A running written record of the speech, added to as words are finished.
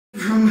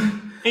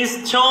from...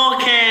 He's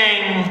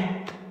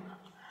talking!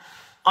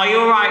 Are you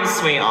alright,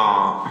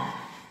 sweetheart?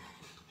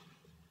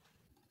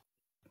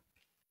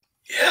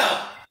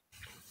 Yeah.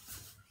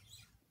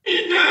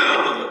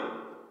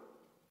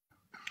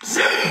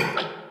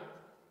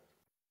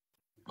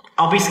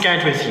 I'll be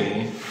scared with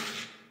you.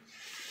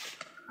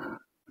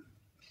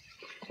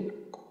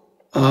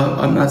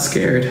 I'm not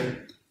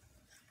scared.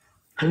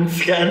 I'm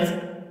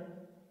scared.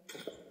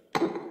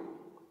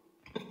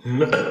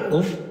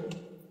 No.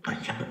 I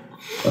can't.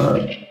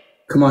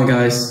 Come on,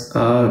 guys.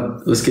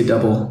 Let's get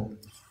double.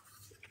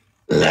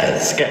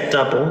 Let's get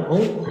double.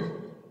 Oh.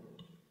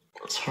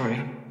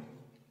 Sorry.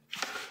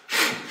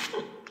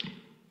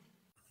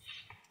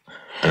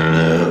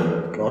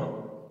 God.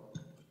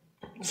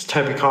 It's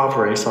Toby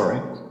Carvery,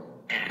 sorry.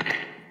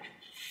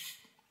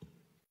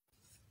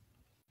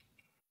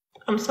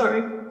 I'm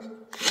sorry.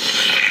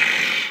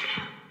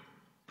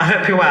 I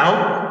hope you're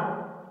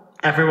well,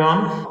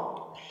 everyone.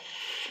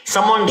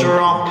 Someone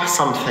drop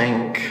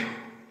something.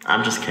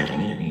 I'm just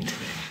kidding, you don't need to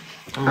be.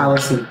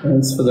 Allison,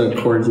 thanks for the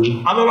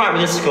corgi. I'm alright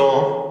with this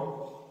score.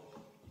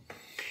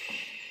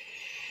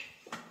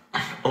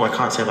 Oh, I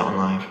can't say that on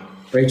live.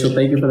 Rachel,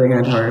 thank you for the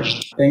hand heart.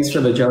 Thanks for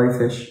the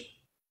jellyfish.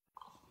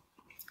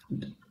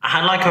 I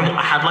had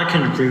like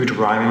a rude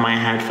rhyme in my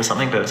head for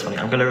something, but it was funny.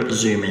 I'm gonna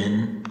zoom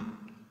in.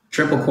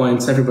 Triple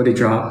points, everybody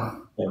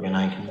drop. There we go,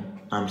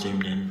 I'm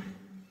zoomed in.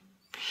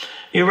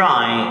 You're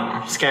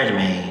right, scared of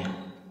me.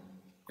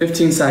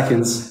 15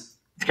 seconds.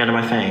 Scared of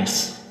my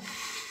face.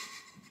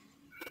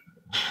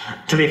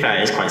 To be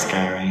fair, it's quite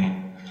scary.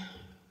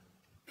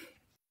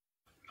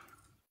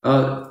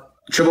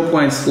 Triple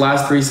points,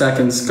 last 3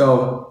 seconds,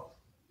 go.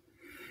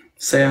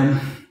 Sam.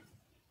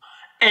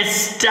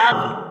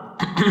 Estella!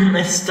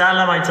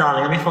 Estella, my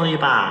darling, let me follow you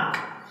back.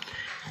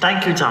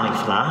 Thank you, darling,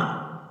 for that.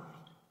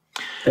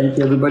 Thank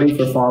you, everybody,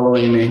 for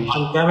following me.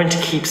 I'm going to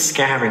keep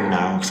scaring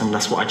now, because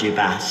that's what I do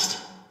best.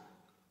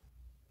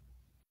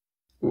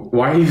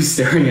 Why are you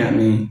staring at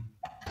me?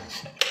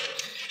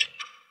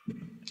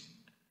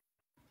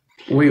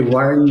 Wait,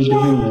 why are you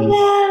doing this?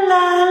 La,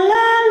 la,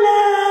 la,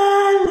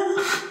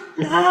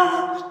 la, la.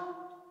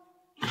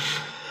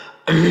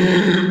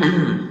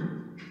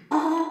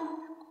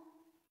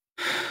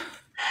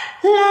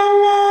 La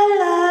la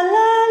la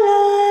la la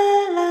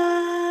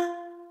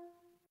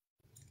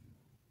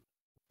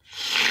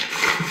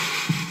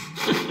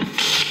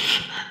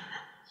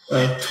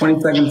la.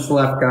 20 seconds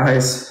left,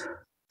 guys.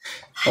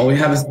 All we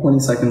have is 20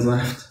 seconds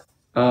left.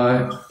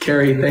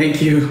 Carrie,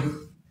 thank you.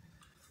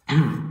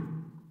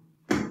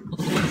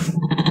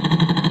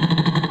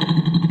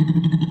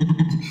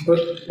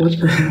 What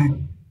the heck?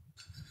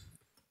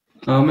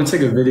 I'm gonna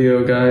take a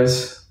video,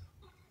 guys.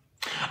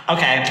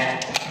 Okay.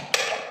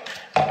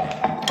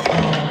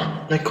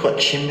 Look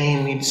what you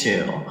made me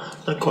do.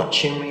 Look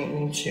what you made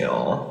me do.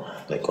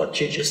 Look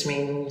what you just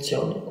made me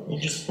do. You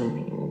just made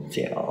me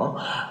do.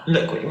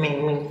 Look what you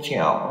made me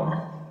do.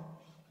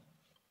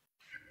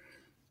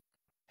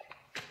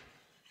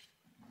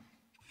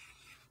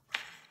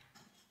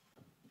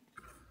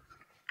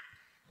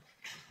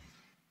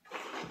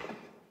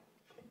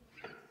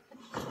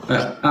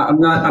 I'm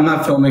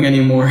not filming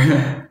anymore.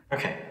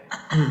 Okay.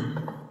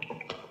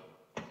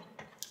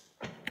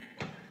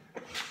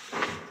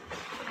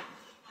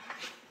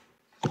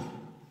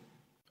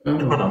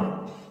 Hold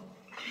on.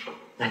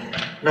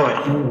 No, wait.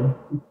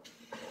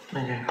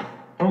 Okay.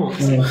 Oh.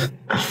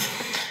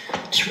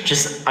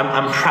 Just,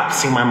 I'm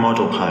practicing my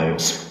model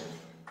pose.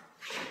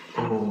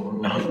 Oh,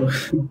 no.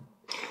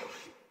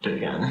 Do it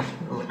again.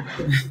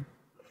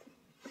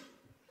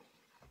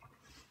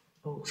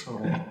 Oh,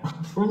 sorry.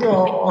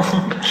 No.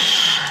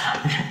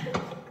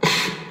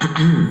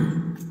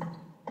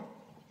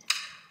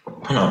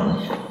 Hold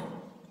on.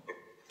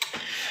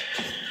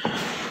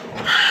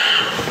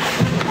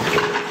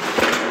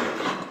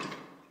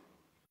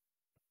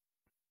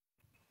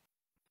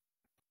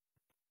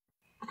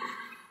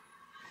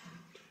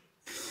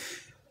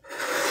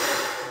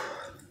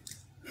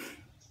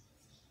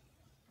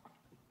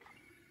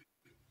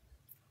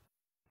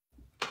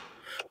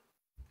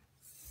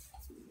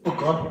 Oh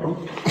God.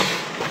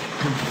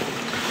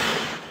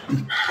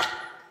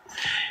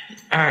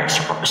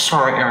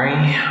 Sorry, Ari.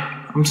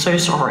 I'm so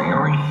sorry,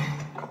 Ari.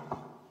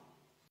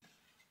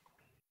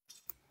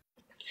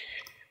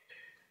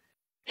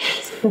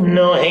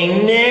 No,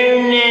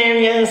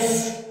 yes.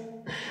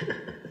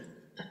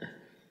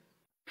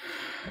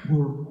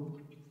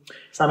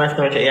 Is that my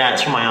throat? Yeah,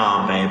 it's from my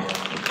arm, babe.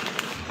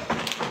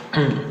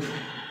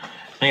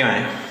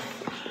 Anyway.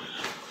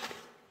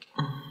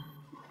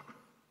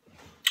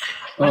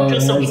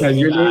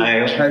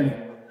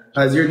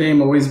 Has your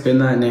name always been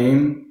that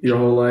name your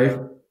whole life?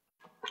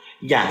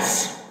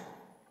 Yes.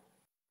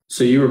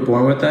 So you were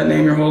born with that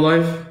name your whole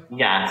life?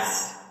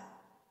 Yes.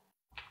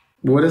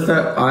 What does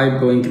that eye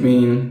blink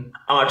mean?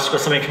 Oh, I just got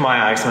something in my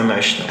eyes. I'm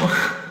emotional.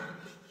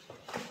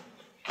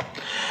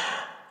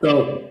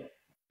 So,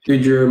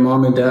 did your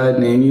mom and dad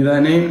name you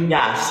that name?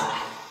 Yes.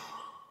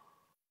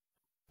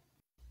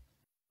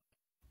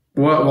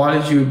 Why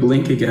did you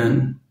blink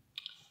again?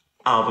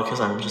 Oh, because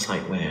I'm just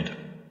like weird.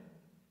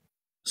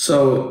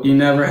 So you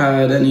never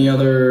had any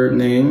other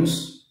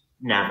names?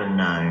 Never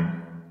know.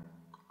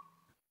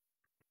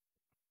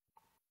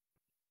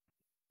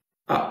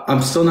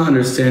 I'm still not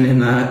understanding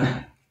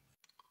that.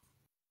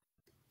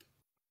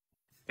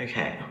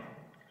 Okay.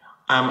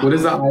 What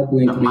does the eye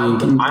blink mean?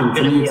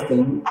 Can you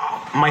explain?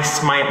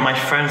 My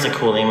friends are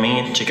calling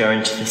me to go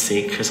into the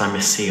sea because I'm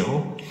a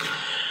seal.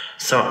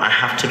 So I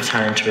have to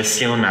turn into a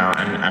seal now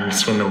and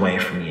swim away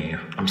from you.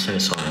 I'm so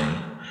sorry.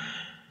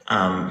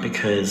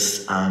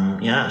 Because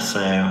yeah, so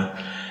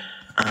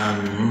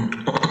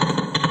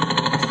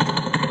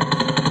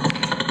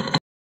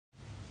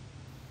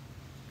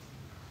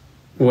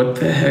What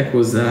the heck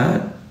was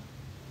that?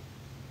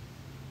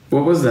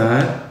 What was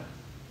that?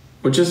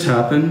 What just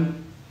happened?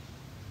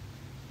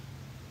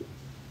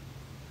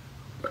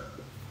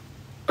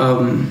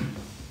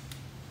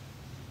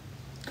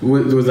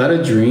 Was that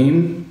a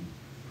dream?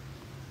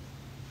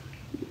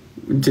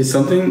 Did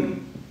something...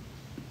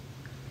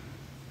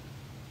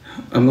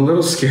 I'm a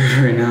little scared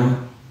right now.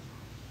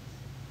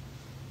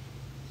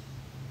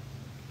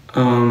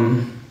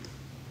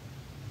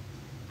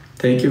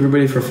 Thank you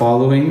everybody for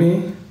following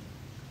me.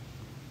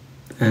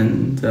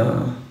 And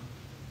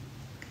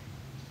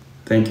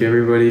thank you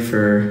everybody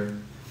for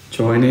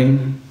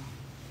joining.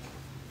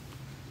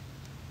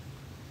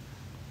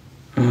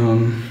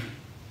 I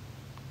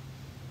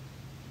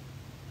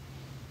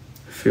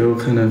feel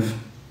kind of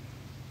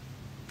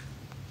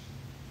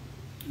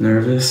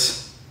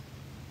nervous.